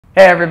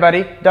Hey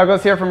everybody,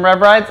 Douglas here from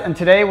Rev Rides, and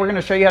today we're going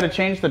to show you how to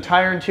change the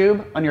tire and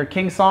tube on your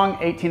Kingsong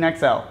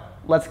 18XL.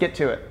 Let's get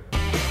to it.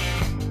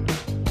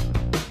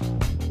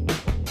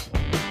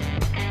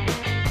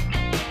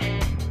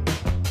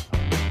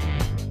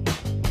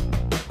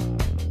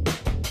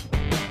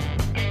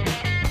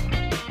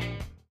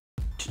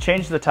 To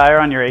change the tire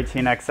on your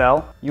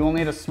 18XL, you will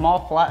need a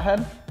small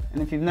flathead,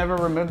 and if you've never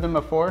removed them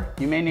before,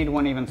 you may need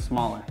one even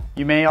smaller.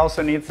 You may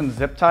also need some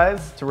zip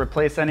ties to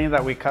replace any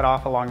that we cut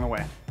off along the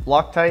way.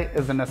 Loctite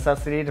is a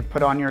necessity to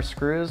put on your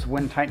screws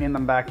when tightening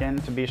them back in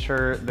to be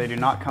sure they do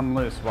not come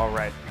loose while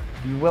riding.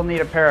 You will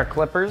need a pair of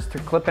clippers to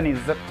clip any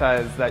zip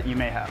ties that you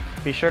may have.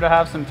 Be sure to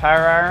have some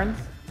tire irons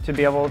to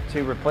be able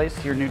to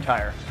replace your new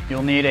tire.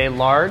 You'll need a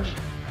large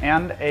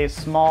and a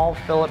small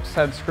Phillips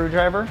head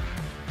screwdriver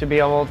to be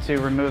able to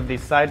remove the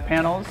side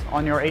panels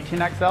on your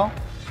 18XL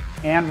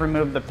and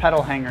remove the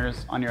pedal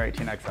hangers on your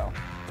 18XL.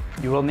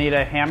 You will need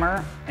a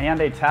hammer and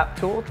a tap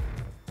tool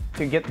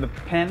to get the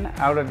pin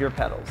out of your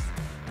pedals.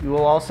 You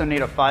will also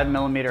need a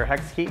 5mm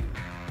hex key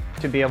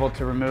to be able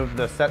to remove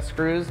the set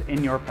screws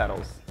in your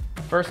pedals.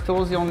 First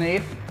tools you'll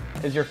need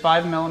is your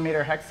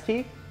 5mm hex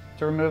key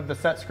to remove the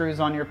set screws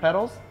on your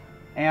pedals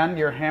and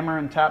your hammer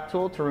and tap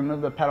tool to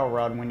remove the pedal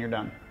rod when you're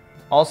done.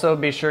 Also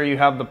be sure you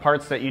have the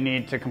parts that you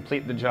need to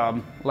complete the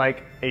job,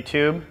 like a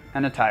tube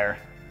and a tire.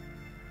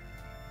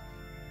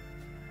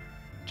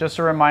 Just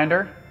a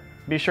reminder,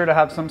 be sure to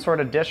have some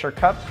sort of dish or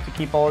cup to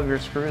keep all of your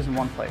screws in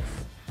one place.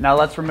 Now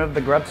let's remove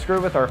the grub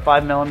screw with our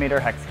 5mm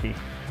hex key.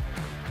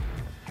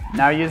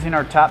 Now using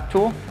our tap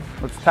tool,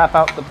 let's tap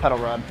out the pedal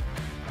rod.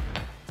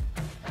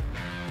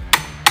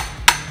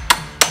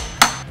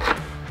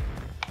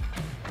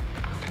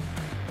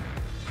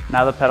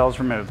 Now the pedal is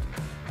removed.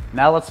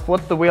 Now let's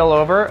flip the wheel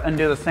over and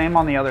do the same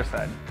on the other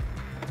side.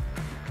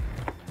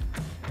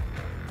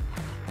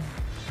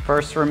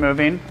 First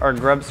removing our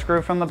grub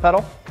screw from the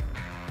pedal.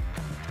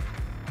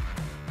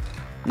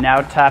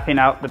 Now tapping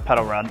out the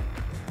pedal rod.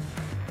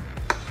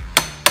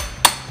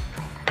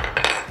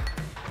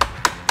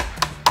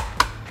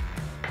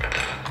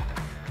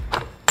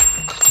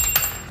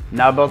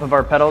 Now both of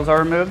our pedals are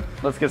removed,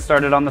 let's get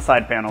started on the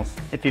side panels.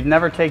 If you've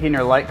never taken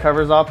your light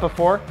covers off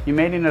before, you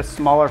may need a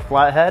smaller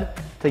flathead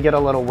to get a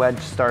little wedge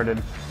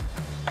started.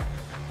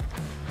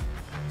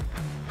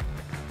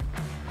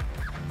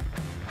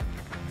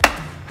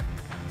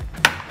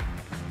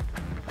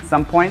 At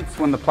some points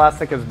when the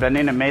plastic is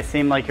bending, it may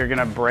seem like you're going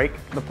to break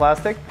the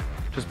plastic.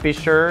 Just be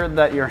sure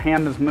that your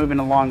hand is moving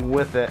along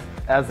with it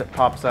as it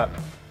pops up,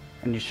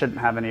 and you shouldn't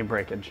have any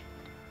breakage.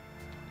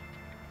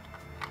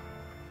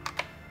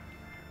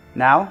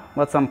 Now,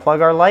 let's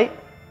unplug our light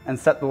and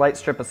set the light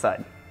strip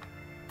aside.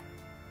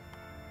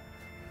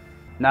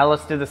 Now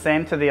let's do the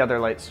same to the other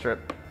light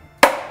strip.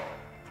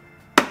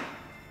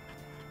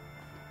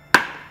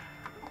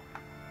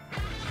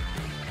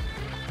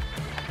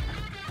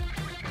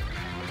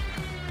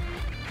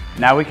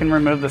 Now we can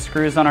remove the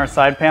screws on our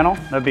side panel.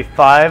 There'll be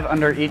 5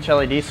 under each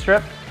LED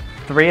strip,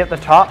 3 at the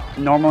top,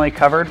 normally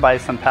covered by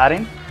some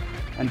padding,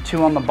 and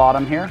 2 on the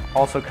bottom here,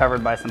 also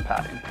covered by some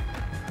padding.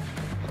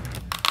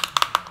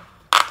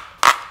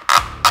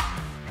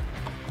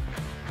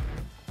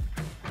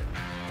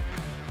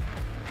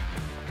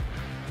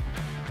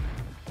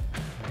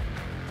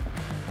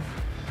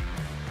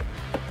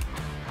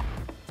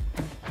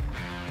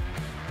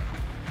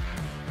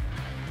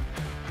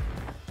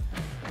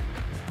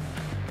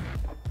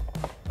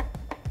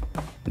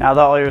 Now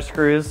that all your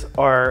screws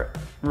are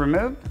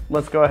removed,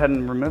 let's go ahead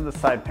and remove the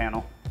side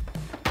panel.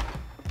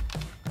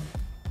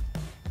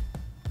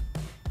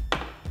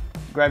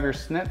 Grab your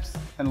snips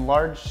and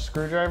large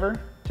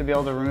screwdriver to be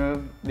able to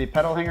remove the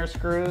pedal hanger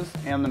screws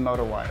and the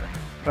motor wire.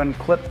 Go ahead and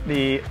clip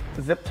the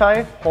zip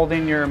tie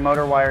holding your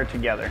motor wire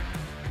together.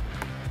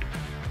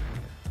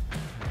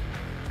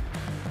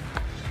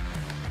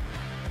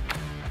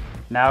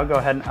 Now go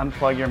ahead and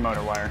unplug your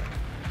motor wire.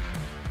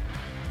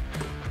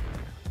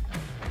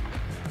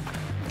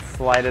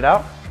 Slide it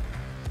out.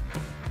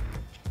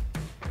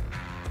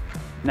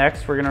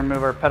 Next, we're going to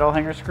remove our pedal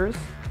hanger screws.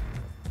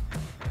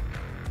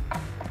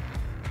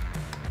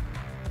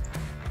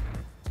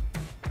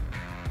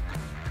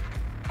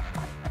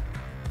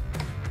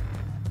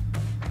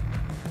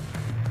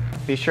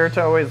 Be sure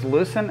to always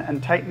loosen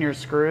and tighten your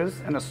screws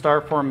in a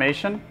star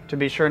formation to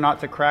be sure not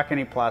to crack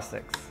any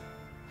plastics.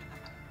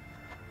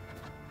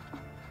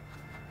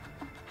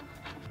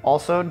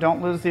 Also,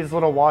 don't lose these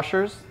little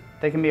washers.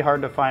 They can be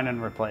hard to find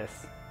and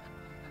replace.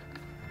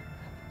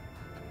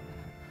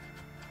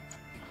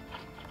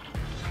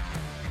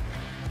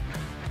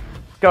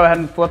 Go ahead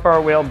and flip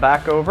our wheel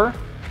back over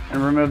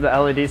and remove the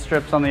LED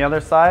strips on the other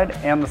side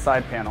and the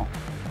side panel.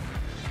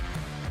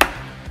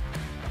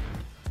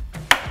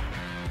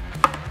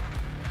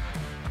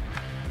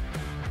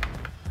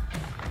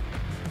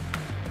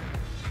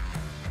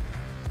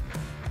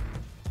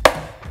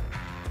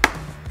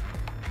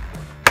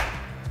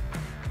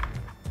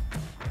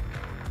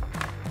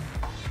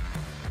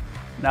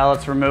 Now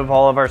let's remove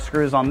all of our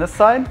screws on this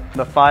side,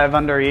 the 5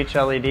 under each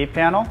LED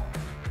panel,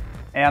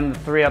 and the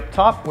 3 up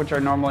top, which are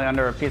normally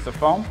under a piece of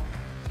foam.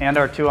 and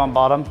our 2 on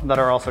bottom that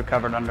are also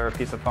covered under a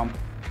piece of foam.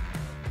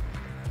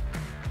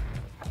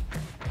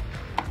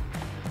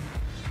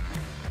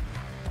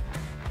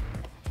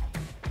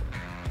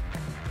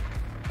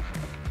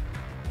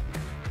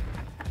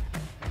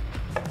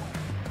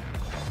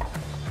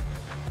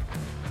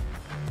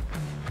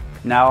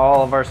 Now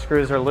all of our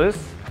screws are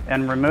loose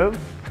and removed.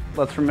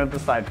 Let's remove the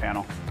side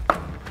panel.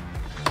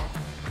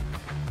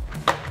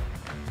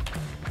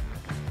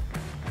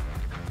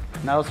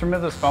 Now let's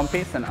remove this foam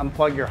piece and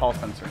unplug your hall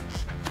sensor.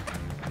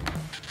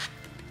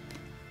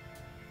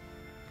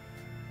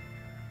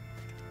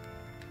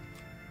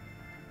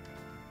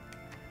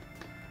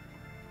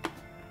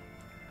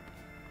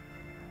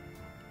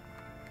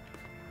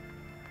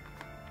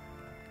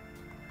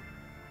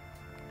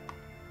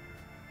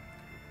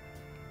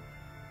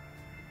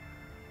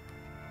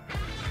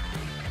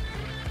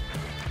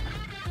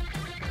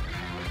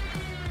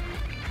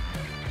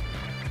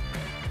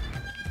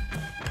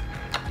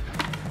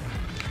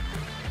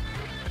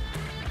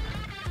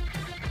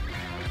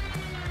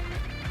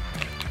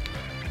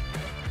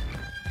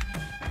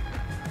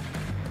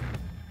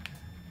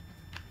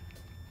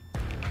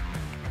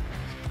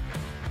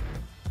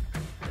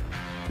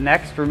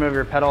 Next, remove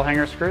your pedal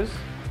hanger screws.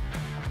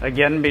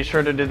 Again, be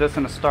sure to do this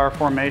in a star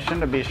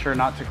formation to be sure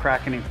not to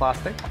crack any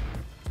plastic.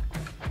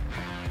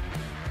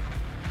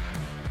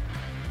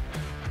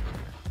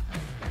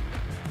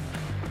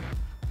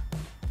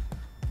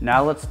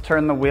 Now let's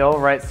turn the wheel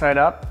right side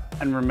up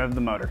and remove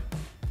the motor.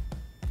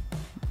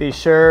 Be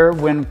sure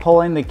when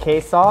pulling the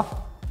case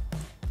off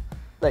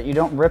that you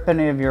don't rip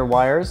any of your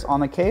wires on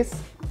the case.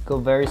 Go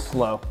very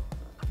slow.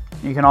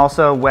 You can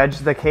also wedge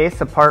the case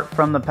apart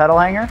from the pedal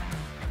hanger.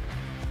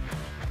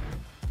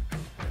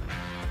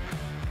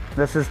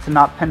 This is to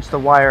not pinch the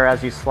wire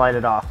as you slide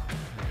it off.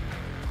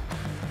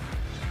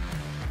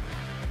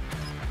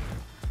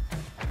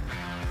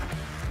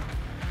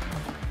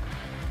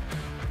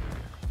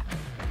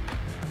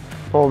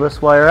 Pull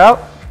this wire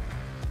out.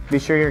 Be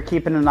sure you're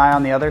keeping an eye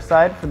on the other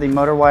side for the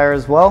motor wire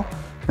as well.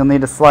 You'll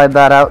need to slide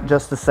that out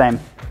just the same.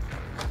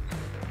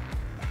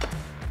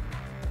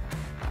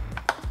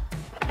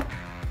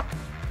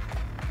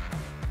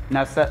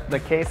 Now set the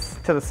case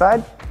to the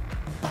side.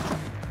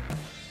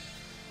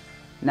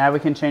 Now we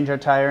can change our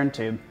tire and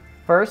tube.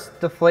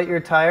 First, deflate your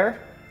tire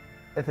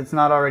if it's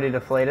not already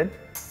deflated.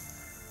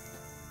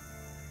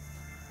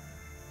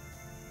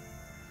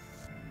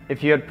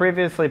 If you had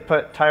previously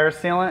put tire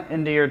sealant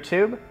into your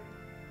tube,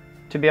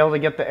 to be able to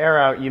get the air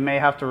out, you may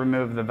have to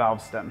remove the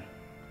valve stem.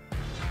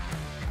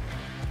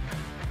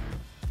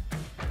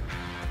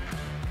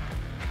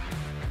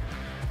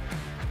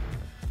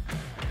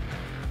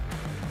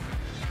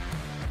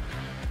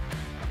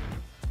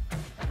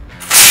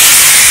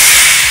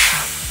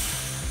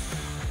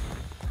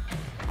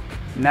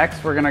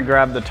 Next, we're going to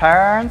grab the tire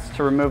irons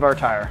to remove our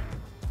tire.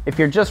 If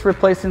you're just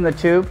replacing the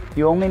tube,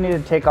 you only need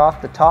to take off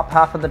the top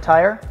half of the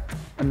tire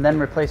and then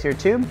replace your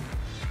tube.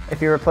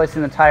 If you're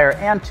replacing the tire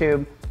and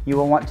tube, you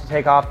will want to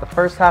take off the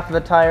first half of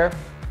the tire,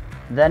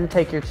 then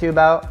take your tube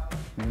out,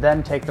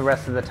 then take the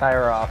rest of the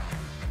tire off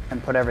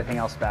and put everything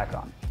else back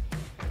on.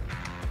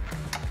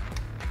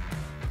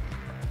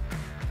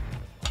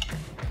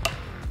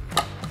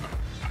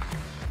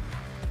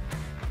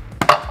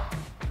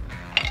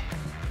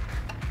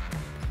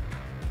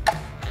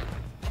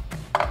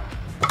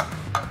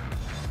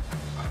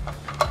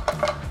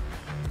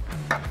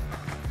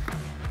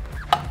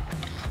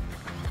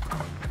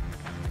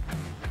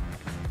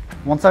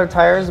 Once our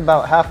tire is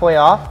about halfway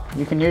off,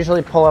 you can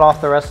usually pull it off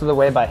the rest of the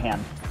way by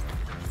hand.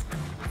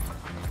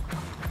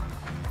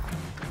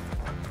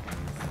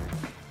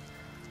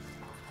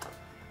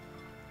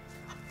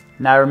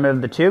 Now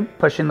remove the tube,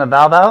 pushing the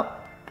valve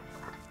out.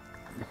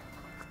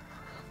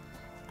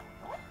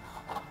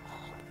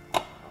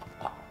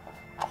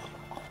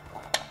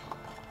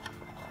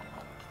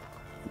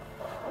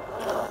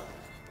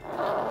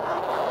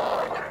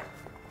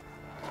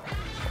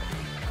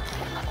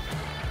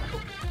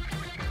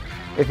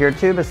 If your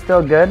tube is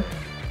still good,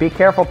 be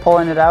careful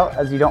pulling it out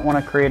as you don't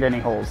want to create any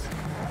holes.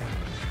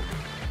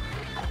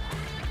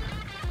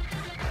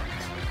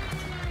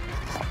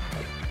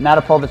 Now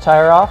to pull the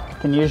tire off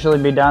can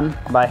usually be done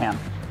by hand.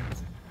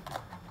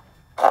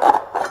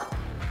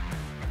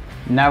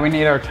 Now we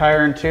need our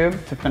tire and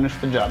tube to finish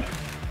the job.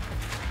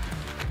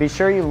 Be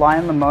sure you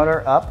line the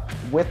motor up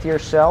with your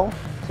shell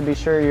to be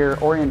sure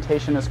your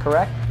orientation is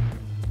correct.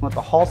 With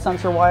the hall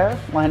sensor wire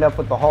lined up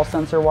with the hall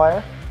sensor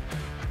wire.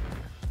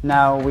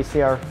 Now we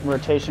see our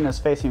rotation is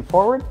facing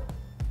forward.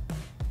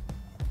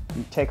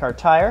 You take our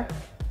tire,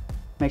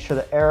 make sure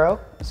the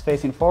arrow is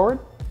facing forward.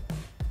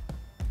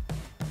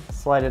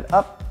 Slide it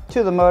up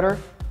to the motor.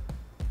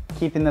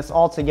 Keeping this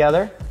all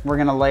together, we're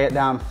going to lay it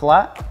down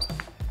flat.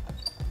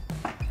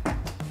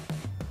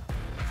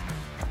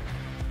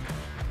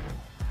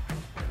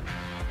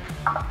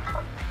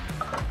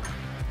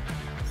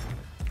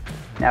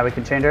 Now we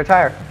can change our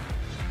tire.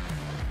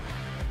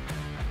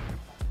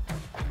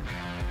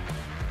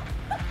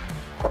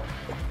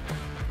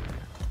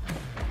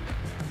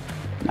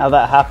 Now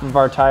that half of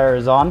our tire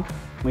is on,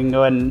 We can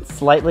go ahead and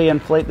slightly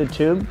inflate the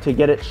tube to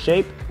get its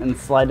shape and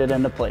slide it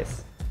into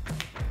place.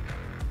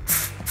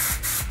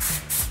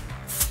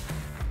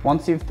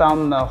 Once you've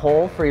found the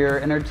hole for your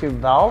inner tube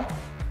valve,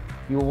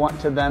 you will want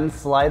to then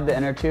slide the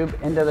inner tube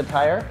into the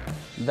tire,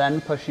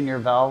 then pushing your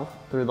valve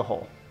through the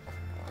hole.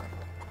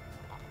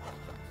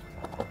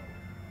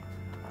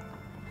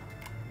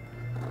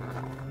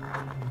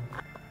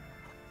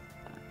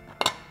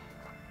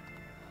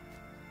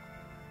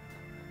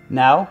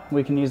 Now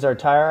we can use our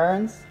tire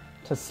irons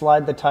to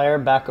slide the tire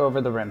back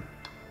over the rim.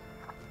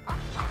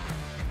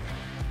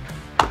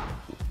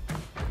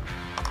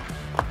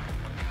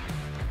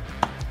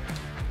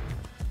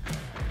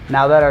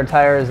 Now that our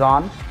tire is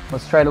on,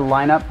 let's try to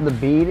line up the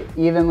bead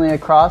evenly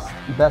across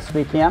best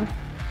we can,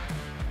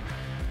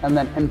 and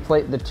then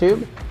inflate the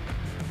tube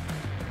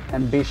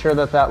and be sure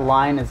that that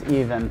line is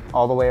even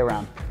all the way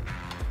around.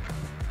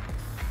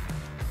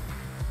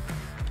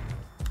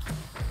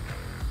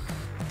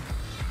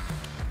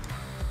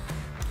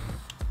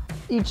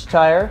 Each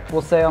tire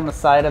will say on the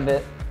side of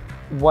it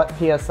what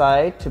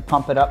PSI to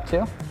pump it up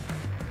to.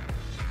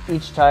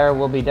 Each tire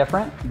will be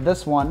different.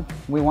 This one,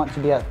 we want to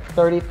be at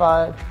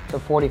 35 to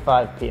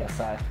 45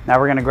 PSI. Now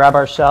we're gonna grab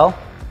our shell,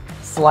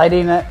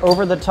 sliding it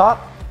over the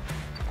top.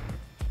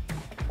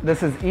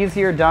 This is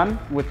easier done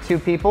with 2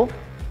 people.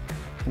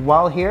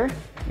 While here,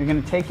 you're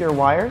gonna take your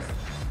wires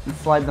and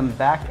slide them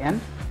back in.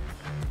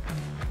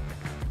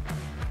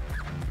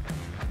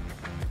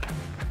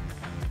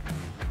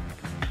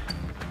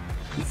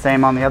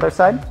 Same on the other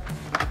side.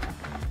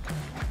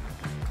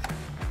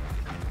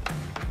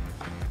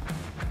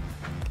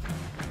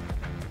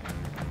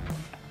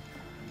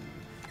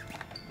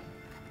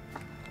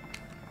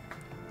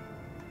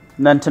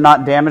 And then to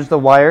not damage the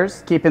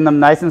wires, keeping them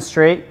nice and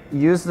straight,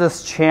 use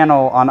this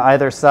channel on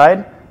either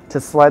side to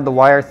slide the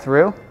wire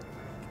through,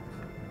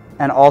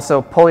 and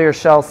also pull your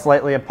shell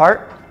slightly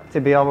apart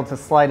to be able to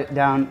slide it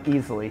down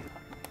easily.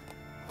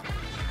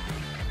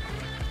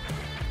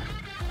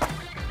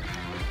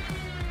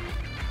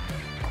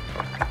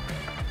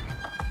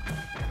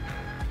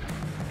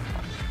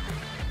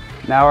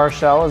 Now our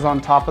shell is on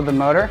top of the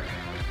motor.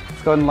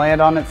 Let's go ahead and lay it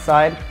on its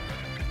side,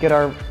 get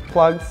our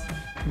plugs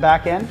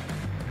back in,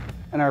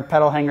 and our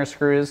pedal hanger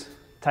screws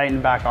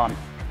tightened back on.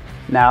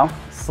 Now,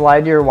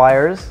 slide your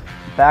wires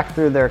back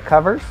through their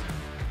covers.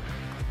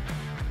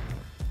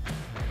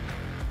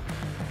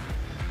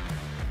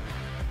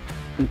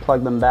 And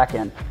plug them back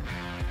in.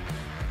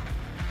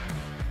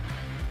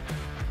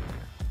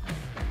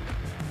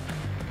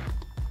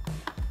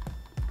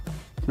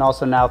 You can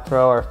also now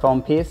throw our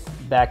foam piece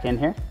back in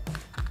here.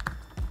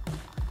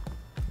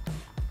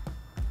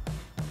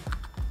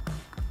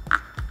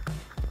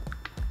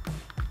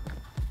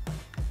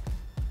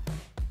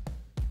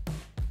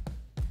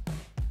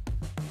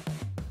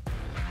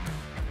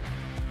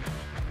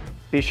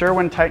 Be sure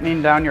when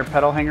tightening down your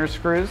pedal hanger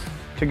screws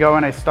to go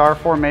in a star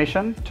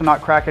formation to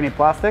not crack any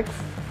plastics.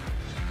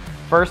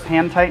 First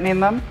hand tightening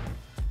them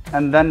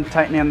and then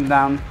tightening them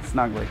down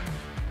snugly.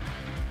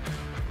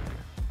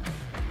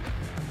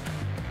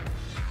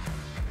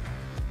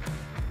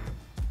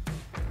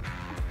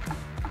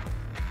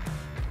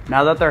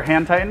 Now that they're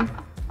hand tightened,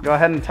 go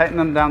ahead and tighten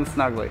them down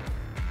snugly.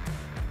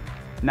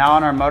 Now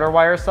on our motor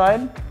wire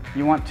side,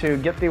 you want to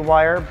get the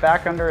wire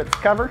back under its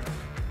cover.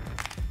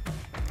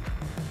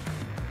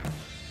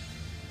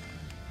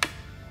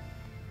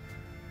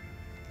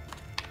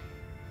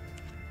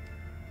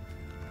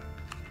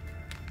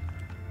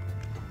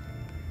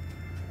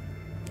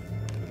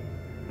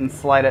 And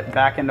slide it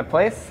back into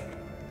place.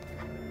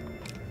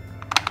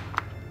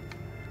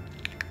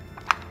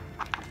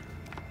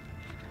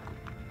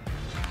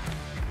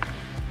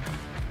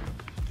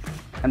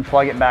 And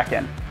plug it back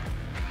in.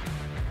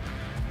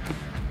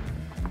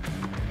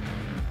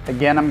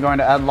 Again, I'm going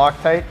to add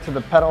Loctite to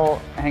the pedal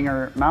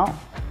hanger mount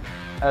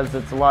as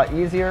it's a lot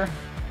easier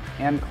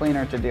and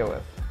cleaner to deal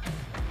with.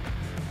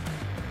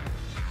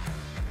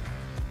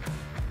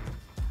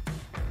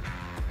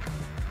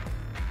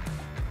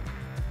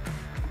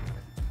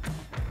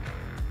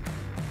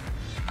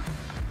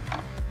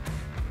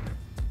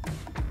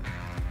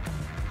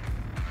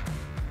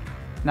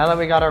 Now that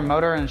we got our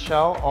motor and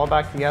shell all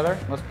back together,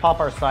 let's pop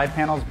our side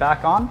panels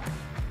back on.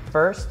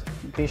 First,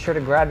 be sure to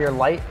grab your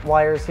light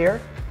wires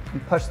here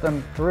and push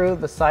them through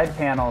the side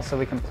panel so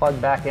we can plug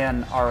back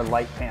in our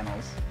light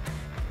panels.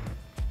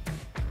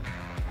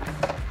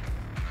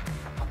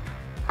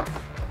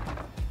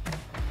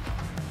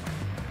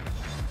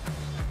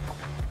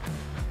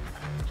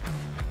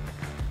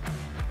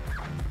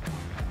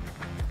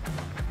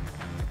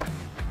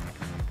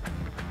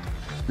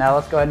 Now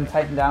let's go ahead and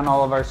tighten down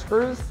all of our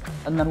screws,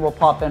 and then we'll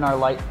pop in our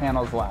light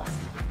panels last.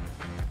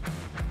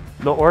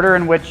 The order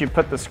in which you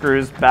put the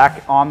screws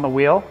back on the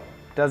wheel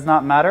does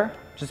not matter.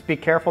 Just be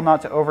careful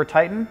not to over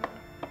tighten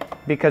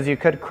because you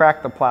could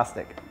crack the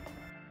plastic.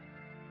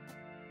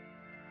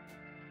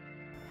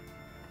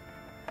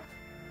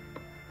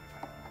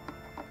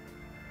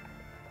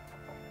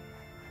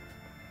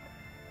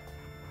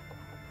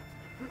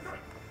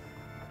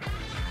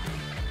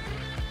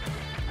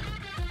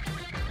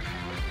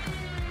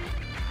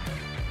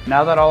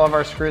 Now that all of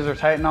our screws are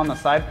tightened on the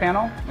side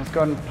panel, let's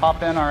go ahead and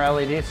pop in our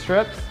LED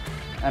strips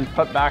and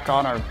put back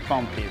on our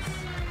foam piece.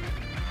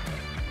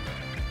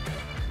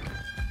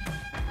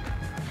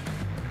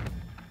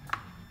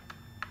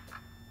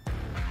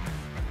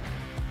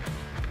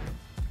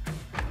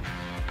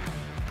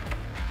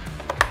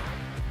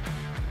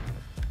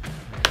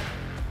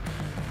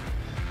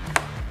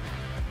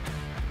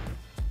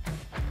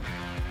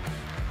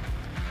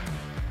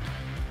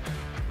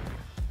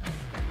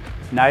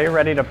 Now you're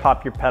ready to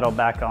pop your pedal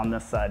back on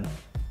this side.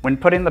 When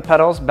putting the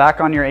pedals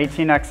back on your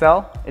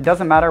 18XL, it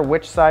doesn't matter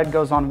which side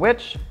goes on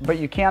which, but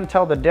you can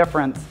tell the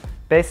difference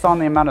based on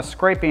the amount of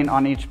scraping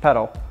on each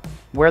pedal.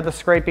 Where the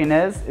scraping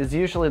is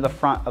usually the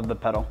front of the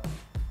pedal.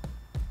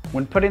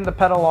 When putting the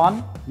pedal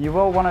on, you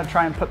will want to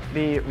try and put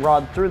the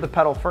rod through the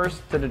pedal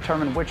first to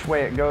determine which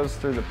way it goes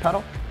through the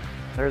pedal.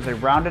 There's a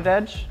rounded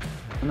edge,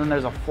 and then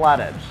there's a flat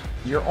edge.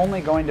 You're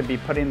only going to be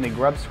putting the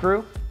grub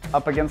screw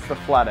up against the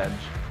flat edge.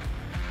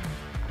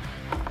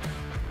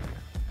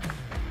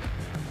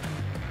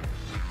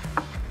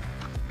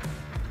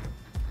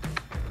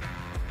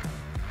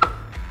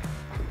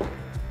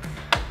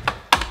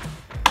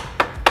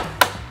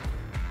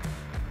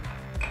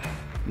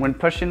 When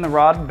pushing the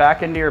rod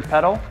back into your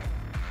pedal,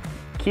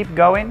 keep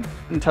going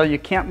until you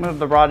can't move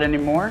the rod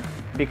anymore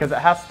because it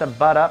has to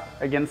butt up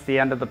against the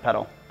end of the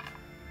pedal.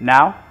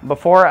 Now,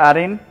 before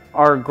adding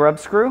our grub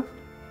screw,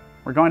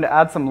 we're going to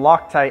add some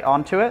Loctite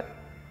onto it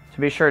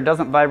to be sure it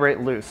doesn't vibrate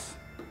loose.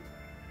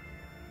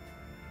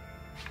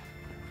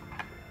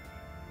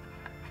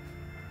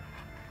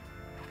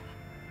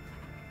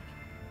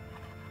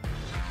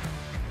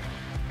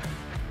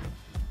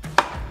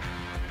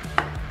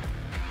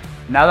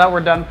 Now that we're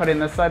done putting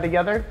this side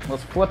together,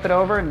 let's flip it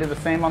over and do the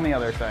same on the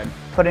other side.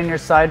 Putting your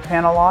side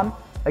panel on,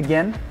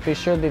 again, be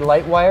sure the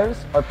light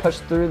wires are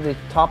pushed through the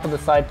top of the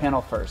side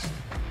panel first.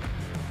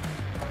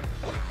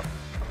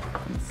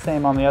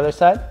 Same on the other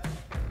side.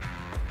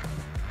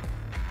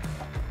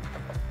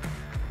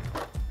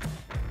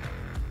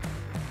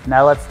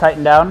 Now let's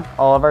tighten down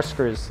all of our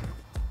screws.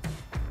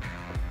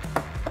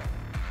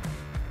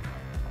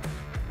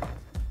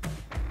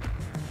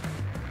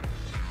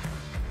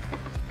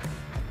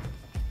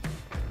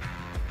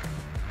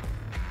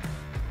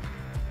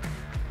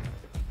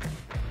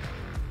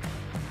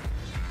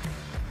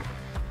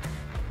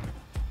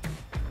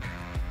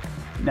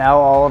 Now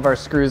all of our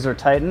screws are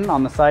tightened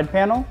on the side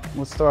panel.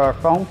 Let's throw our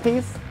foam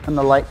piece and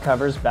the light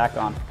covers back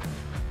on.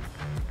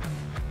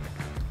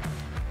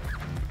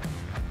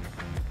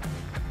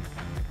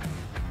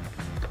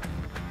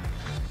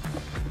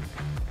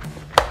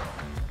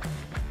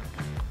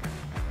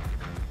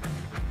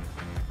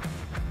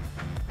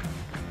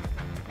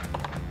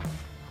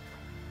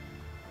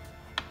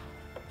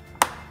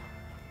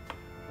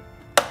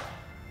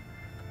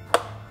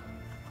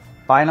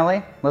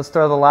 Finally, let's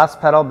throw the last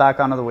pedal back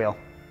onto the wheel.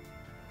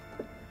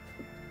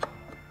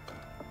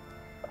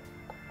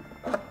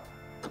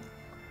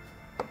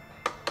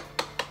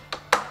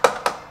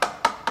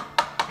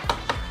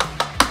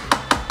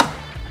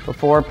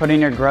 Before putting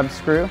your grub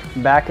screw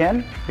back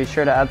in, be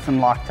sure to add some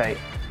Loctite,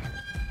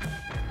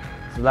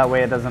 so that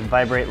way it doesn't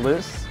vibrate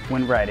loose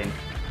when riding.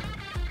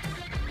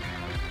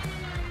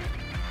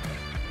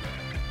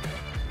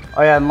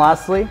 Oh yeah, and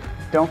lastly,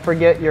 don't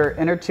forget your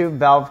inner tube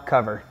valve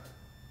cover.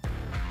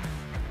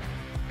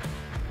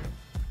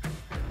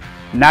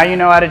 Now you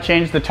know how to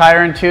change the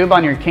tire and tube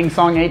on your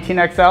Kingsong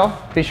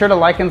 18XL. Be sure to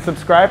like and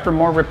subscribe for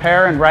more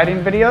repair and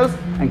riding videos,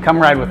 and come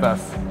ride with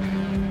us.